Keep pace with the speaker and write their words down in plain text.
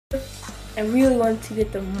I really wanted to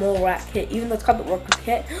get the mole rat kit, even though it's called the worker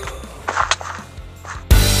kit.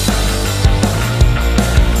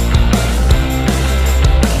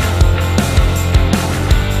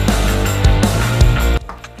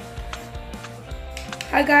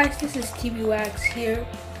 Hi guys, this is TV Wags here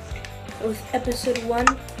with episode 1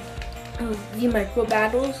 of the Micro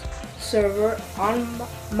Battles server on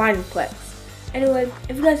MinePlex. Anyway,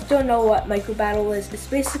 if you guys don't know what Micro Battle is, it's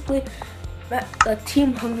basically a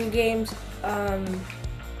Team Hunger Games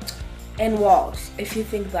and walls, if you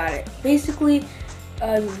think about it. Basically,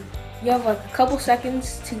 you have like a couple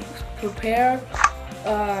seconds to prepare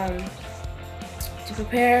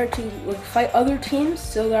to like, fight other teams.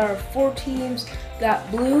 So there are 4 teams.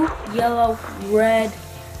 Got blue, yellow, red,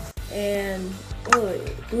 and blue,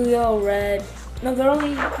 yellow, red. No, they're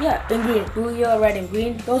only and green. Blue, yellow, red, and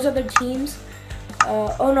green. Those are the teams.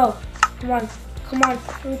 Oh no! Come on!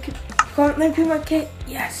 Let me pick my kit.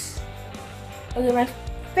 Yes. Okay, my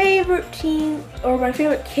favorite team or my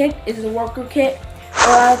favorite kit is the worker kit,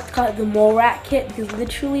 or I like to call it the mole rat kit, because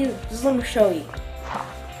literally, just let me show you.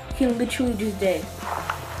 You can literally just dig.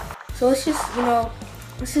 So let's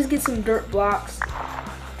just get some dirt blocks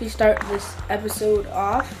to start this episode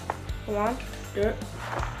off. Come on, dirt.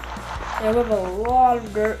 Yeah, we have a lot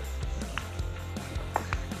of dirt.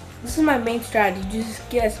 This is my main strategy. Just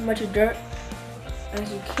get as much dirt as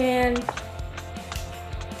you can,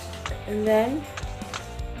 and then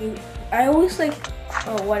I always like.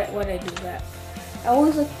 Oh, why I do that? I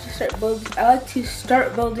always like to start building. I like to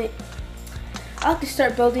start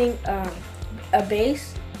building a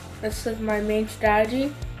base. That's like my main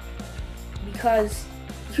strategy, because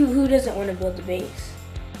who doesn't want to build a base?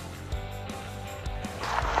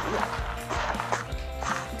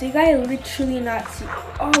 The guy literally not see.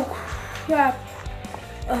 Oh crap!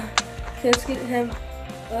 Okay, let's get him.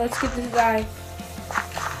 Let's get this guy.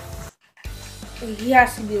 He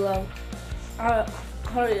has to be low. I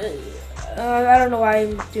don't know why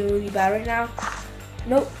I'm doing really bad right now.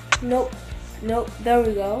 Nope. There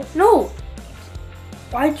we go. No!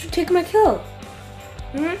 Why did you take my kill?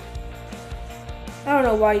 I don't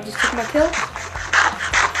know why you just took my kill.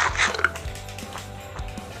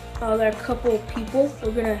 Oh, there are a couple of people.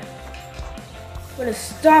 We're gonna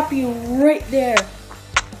stop you right there.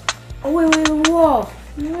 Oh wait, whoa.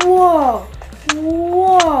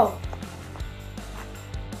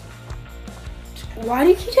 Why do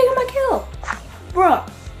you keep taking my kill? Bruh.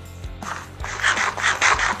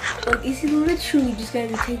 Like, is he literally just gonna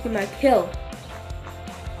be taking my kill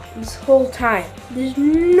this whole time? There's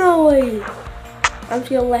no way I'm just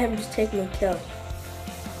gonna let him just take my kill.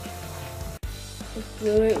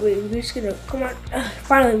 Wait, we're just gonna, come on.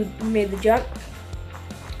 Finally we made the jump.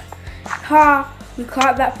 Ha! We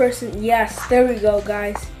caught that person. Yes, there we go,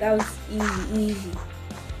 guys. That was easy.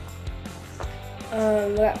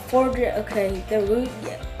 We got 400. Okay, there we go.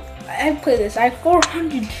 Yeah. I play this. I have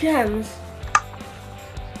 400 gems.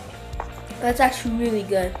 That's actually really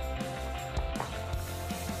good.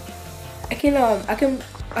 I can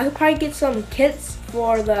probably get some kits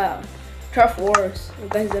for the Turf Wars. You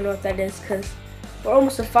guys don't know what that is, because we're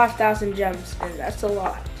almost at 5,000 gems, and that's a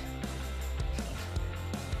lot.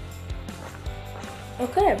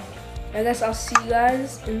 Okay, I guess I'll see you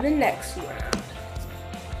guys in the next round.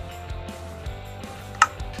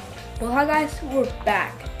 Well, hi guys, we're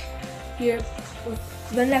back here with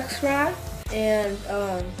the next round, and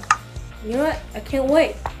you know what? I can't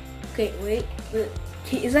wait. Okay, wait.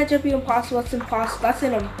 Is that jumping impossible? That's impossible. That's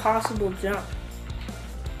an impossible jump.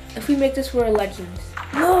 If we make this, we're legends.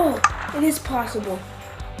 No, it is possible.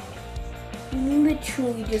 You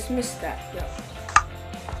literally just missed that jump.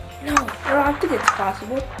 No, I don't think it's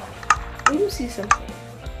possible. Let me see something.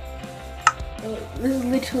 No, this is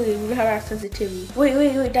literally, we have our sensitivity. Wait,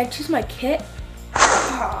 did I choose my kit?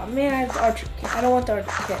 Oh man, I have the archer kit. I don't want the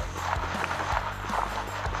archer kit.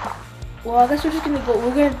 Well, I guess we're just gonna go.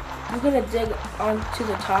 We're gonna dig onto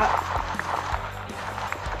the top.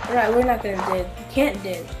 Alright, we're not gonna dig. We can't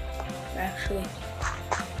dig, actually.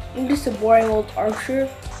 I'm just a boring old archer.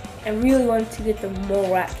 I really wanted to get the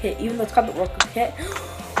mole rat kit, even though it's called the worker kit.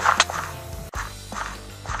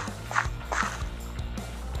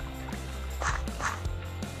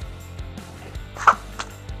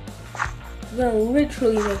 I'm gonna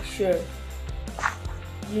literally make sure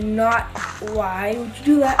you're not. Why would you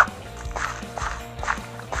do that?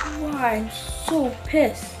 Why? I'm so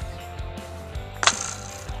pissed.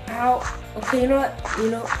 Ow. Okay, you know what?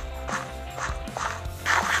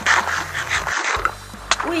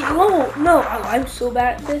 Wait, no. I'm so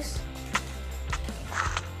bad at this.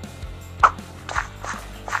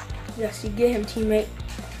 Yes, you get him, teammate.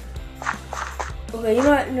 Okay, you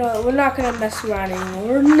know what? No, we're not gonna mess around anymore.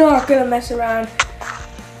 We're not gonna mess around.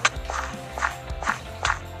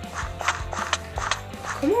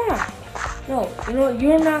 Come on. No, you know what?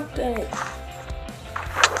 You're not gonna.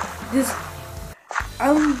 This.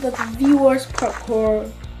 I'm the viewers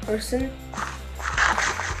parkour person.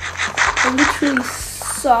 I literally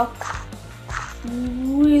suck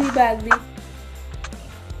really badly.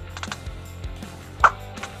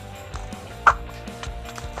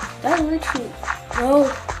 That literally. No.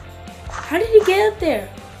 How did he get up there?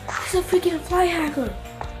 He's a freaking fly hacker.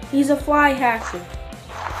 He's a fly hacker.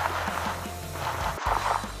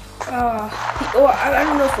 I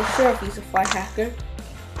don't know for sure if he's a fly hacker.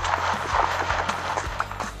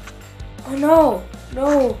 Oh no,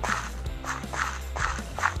 no.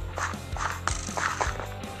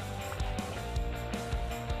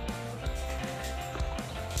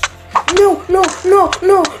 No, no, no,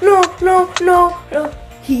 no, no, no, no, no.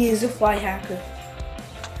 He is a fly hacker.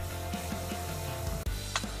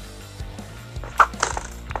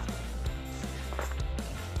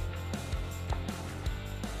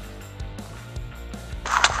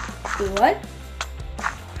 What?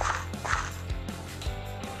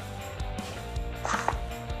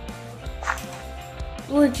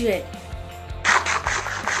 Legit.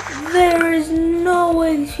 There is no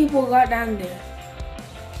way these people got down there.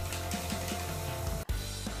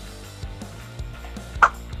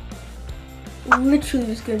 Literally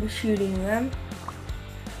just gonna be shooting them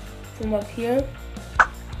from up here.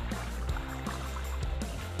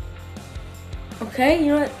 Okay, you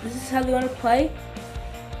know what? This is how they want to play.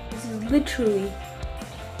 This is literally.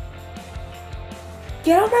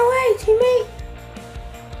 Get out of my way, teammate!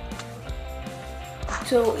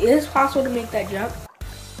 So it is possible to make that jump.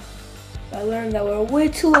 I learned that we're way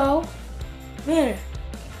too low. Man,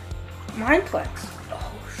 MinePlex.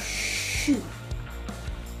 Oh shoot.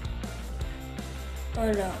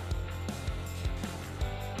 Oh no.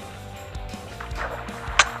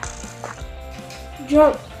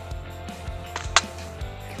 Jump.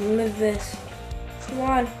 Can live this. Come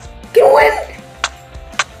on. Can win!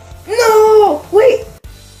 No! Wait!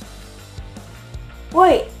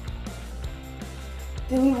 Wait.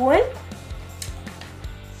 Did we win?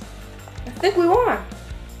 I think we won.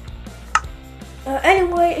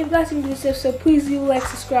 Anyway, if you guys enjoyed this episode, please leave a like,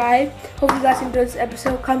 subscribe. Hope you guys enjoyed this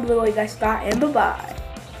episode. Comment below what you guys thought, and bye-bye.